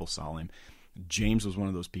bunch of people saw him. James was one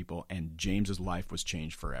of those people, and James's life was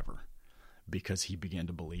changed forever, because he began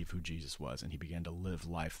to believe who Jesus was, and he began to live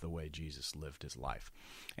life the way Jesus lived his life.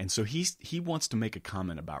 And so he wants to make a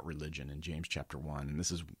comment about religion in James chapter 1,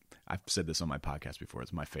 and I've said this on my podcast before,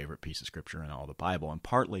 it's my favorite piece of scripture in all the Bible, and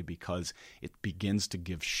partly because it begins to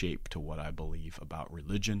give shape to what I believe about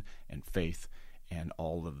religion and faith and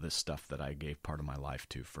all of this stuff that I gave part of my life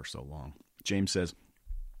to for so long. James says,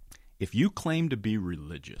 if you claim to be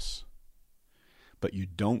religious, but you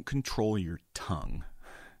don't control your tongue,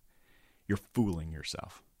 you're fooling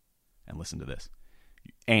yourself. And listen to this.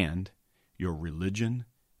 And your religion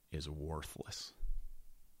is worthless.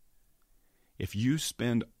 If you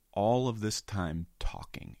spend all of this time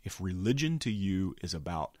talking, if religion to you is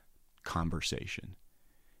about conversation,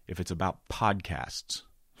 if it's about podcasts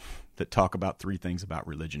that talk about 3 things about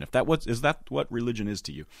religion, is that what religion is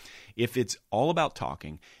to you? If it's all about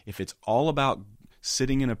talking, if it's all about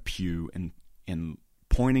sitting in a pew and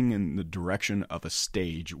pointing in the direction of a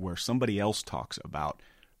stage where somebody else talks about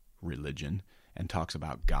religion and talks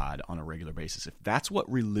about God on a regular basis, if that's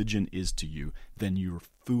what religion is to you, then you're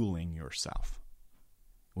fooling yourself.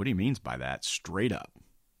 What he means by that, straight up,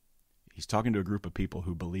 he's talking to a group of people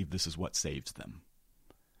who believe this is what saves them.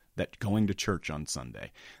 That going to church on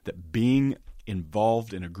Sunday, that being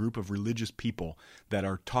involved in a group of religious people that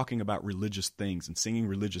are talking about religious things and singing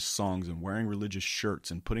religious songs and wearing religious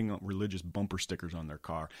shirts and putting religious bumper stickers on their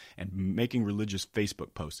car and making religious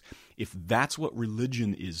Facebook posts. If that's what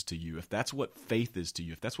religion is to you, if that's what faith is to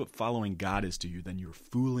you, if that's what following God is to you, then you're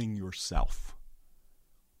fooling yourself.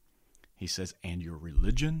 He says, and your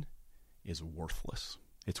religion is worthless.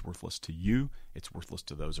 It's worthless to you. It's worthless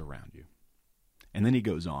to those around you. And then he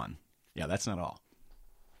goes on. Yeah, that's not all.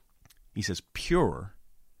 He says, pure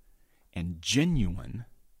and genuine,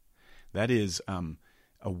 that is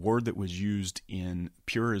a word that was used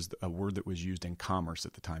pure is a word that was used in commerce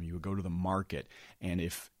at the time. You would go to the market, and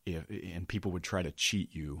and people would try to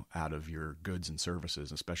cheat you out of your goods and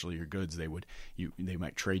services, especially your goods. They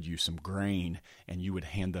might trade you some grain, and you would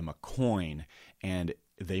hand them a coin, and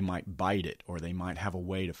they might bite it, or they might have a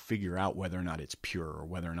way to figure out whether or not it's pure or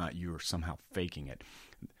whether or not you are somehow faking it.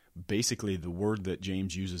 Basically, the word that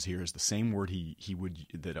James uses here is the same word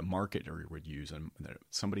that a marketer would use, and that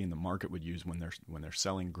somebody in the market would use when they're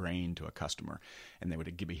selling grain to a customer, and they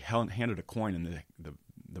would be handed a coin, and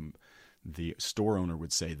the store owner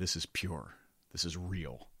would say, "This is pure, this is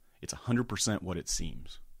real, it's 100% what it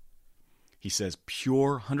seems." He says,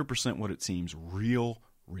 pure, 100% what it seems, real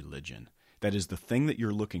religion. That is the thing that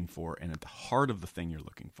you're looking for, and at the heart of the thing you're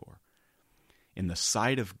looking for, in the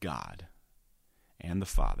sight of God and the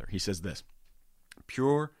Father. He says this,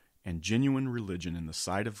 pure and genuine religion in the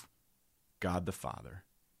sight of God the Father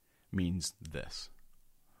means this.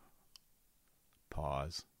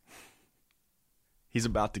 Pause. He's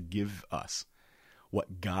about to give us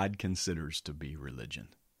what God considers to be religion.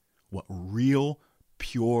 What real,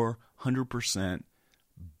 pure, 100%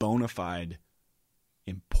 bona fide,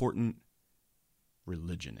 important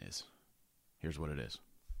religion is. Here's what it is.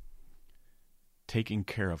 Taking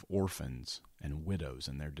care of orphans and widows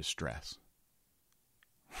in their distress,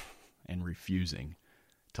 and refusing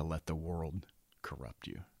to let the world corrupt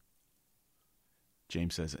you.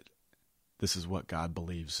 James says it. This is what God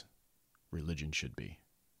believes religion should be.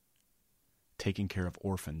 Taking care of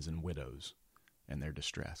orphans and widows and their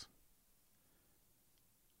distress.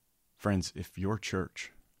 Friends, if your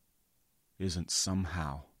church isn't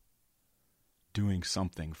somehow doing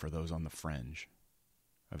something for those on the fringe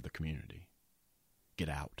of the community, get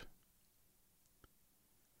out.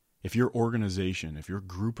 If your organization, if your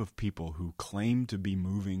group of people who claim to be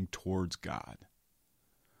moving towards God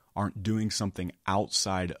aren't doing something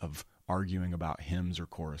outside of arguing about hymns or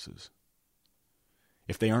choruses,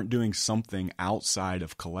 if they aren't doing something outside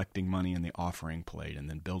of collecting money in the offering plate and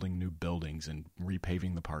then building new buildings and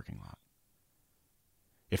repaving the parking lot,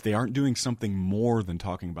 if they aren't doing something more than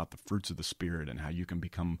talking about the fruits of the Spirit and how you can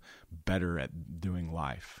become better at doing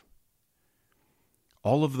life,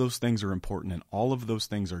 all of those things are important and all of those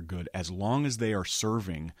things are good as long as they are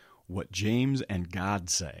serving what James and God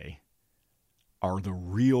say are the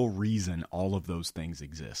real reason all of those things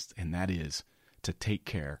exist, and that is to take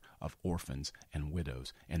care of orphans and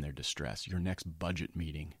widows in their distress. Your next budget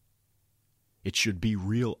meeting, it should be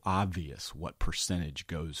real obvious what percentage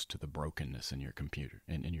goes to the brokenness in your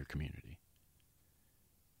community.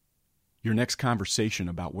 Your next conversation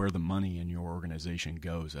about where the money in your organization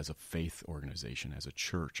goes as a faith organization, as a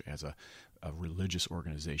church, as a religious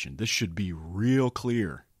organization, this should be real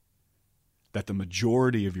clear that the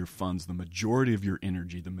majority of your funds, the majority of your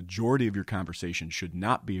energy, the majority of your conversation should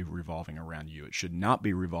not be revolving around you. It should not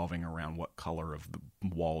be revolving around what color of the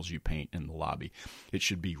walls you paint in the lobby. It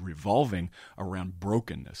should be revolving around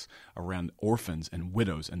brokenness, around orphans and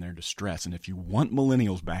widows and their distress. And if you want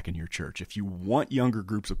millennials back in your church, if you want younger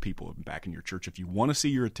groups of people back in your church, if you want to see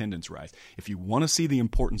your attendance rise, if you want to see the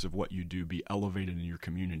importance of what you do be elevated in your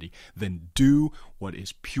community, then do what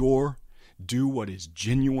is pure, do what is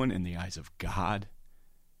genuine in the eyes of God,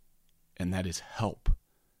 and that is help,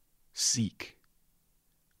 seek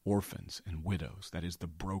orphans and widows. That is the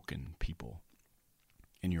broken people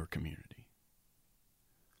in your community.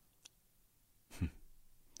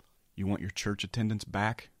 You want your church attendance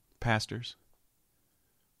back, pastors?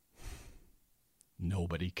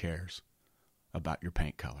 Nobody cares about your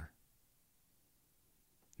paint color.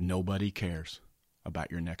 Nobody cares about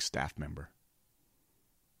your next staff member.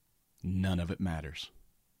 None of it matters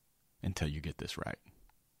until you get this right.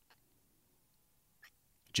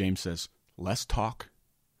 James says, less talk,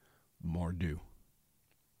 more do.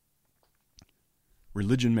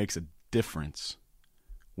 Religion makes a difference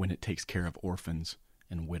when it takes care of orphans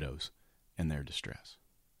and widows in their distress.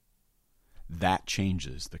 That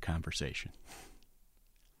changes the conversation.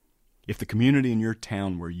 If the community in your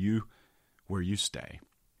town where you stay,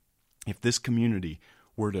 if this community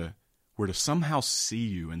were to somehow see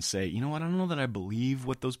you and say, you know what, I don't know that I believe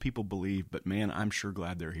what those people believe, but man, I'm sure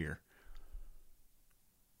glad they're here.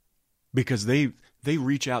 Because they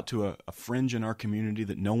reach out to a fringe in our community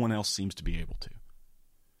that no one else seems to be able to.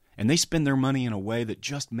 And they spend their money in a way that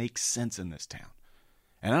just makes sense in this town.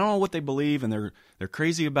 And I don't know what they believe, and they're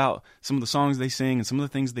crazy about some of the songs they sing and some of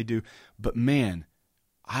the things they do, but man,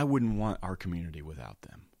 I wouldn't want our community without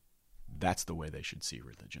them. That's the way they should see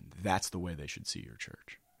religion. That's the way they should see your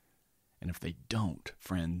church. And if they don't,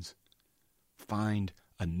 friends, find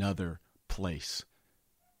another place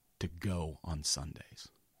to go on Sundays.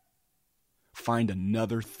 Find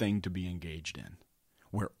another thing to be engaged in,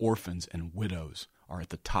 where orphans and widows are at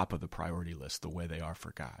the top of the priority list the way they are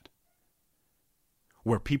for God.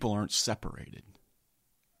 Where people aren't separated,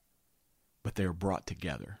 but they are brought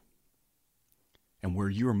together. And where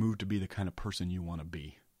you are moved to be the kind of person you want to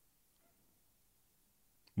be.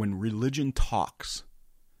 When religion talks,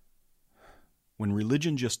 when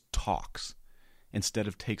religion just talks instead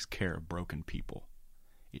of takes care of broken people,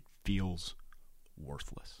 it feels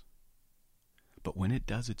worthless. But when it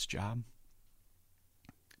does its job,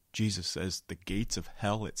 Jesus says the gates of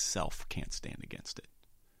hell itself can't stand against it.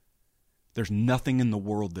 There's nothing in the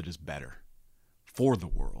world that is better for the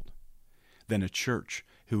world than a church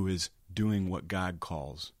who is doing what God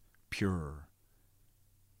calls pure.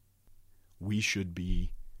 We should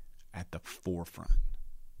be at the forefront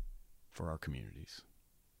for our communities.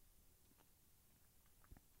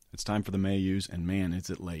 It's time for the may yous, and man, is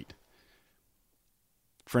it late.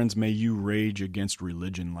 Friends, may you rage against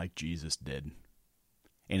religion like Jesus did.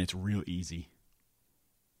 And it's real easy.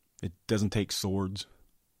 It doesn't take swords.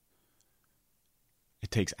 It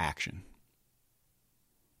takes action.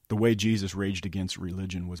 The way Jesus raged against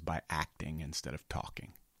religion was by acting instead of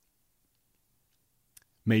talking.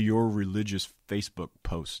 May your religious Facebook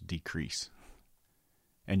posts decrease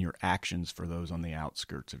and your actions for those on the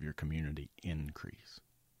outskirts of your community increase.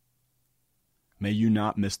 May you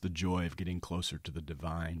not miss the joy of getting closer to the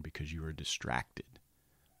divine because you are distracted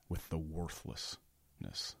with the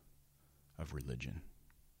worthlessness of religion.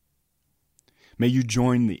 May you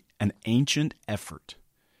join an ancient effort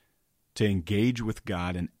to engage with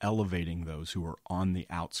God in elevating those who are on the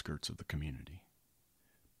outskirts of the community.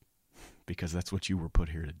 Because that's what you were put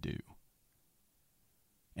here to do.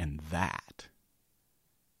 And that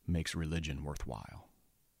makes religion worthwhile.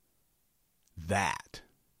 That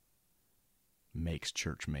makes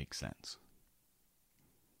church make sense.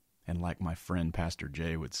 And like my friend Pastor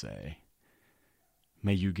Jay would say,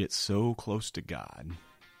 May you get so close to God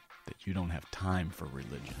that you don't have time for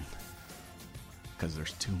religion because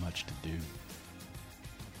there's too much to do.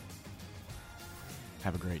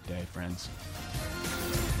 Have a great day, friends.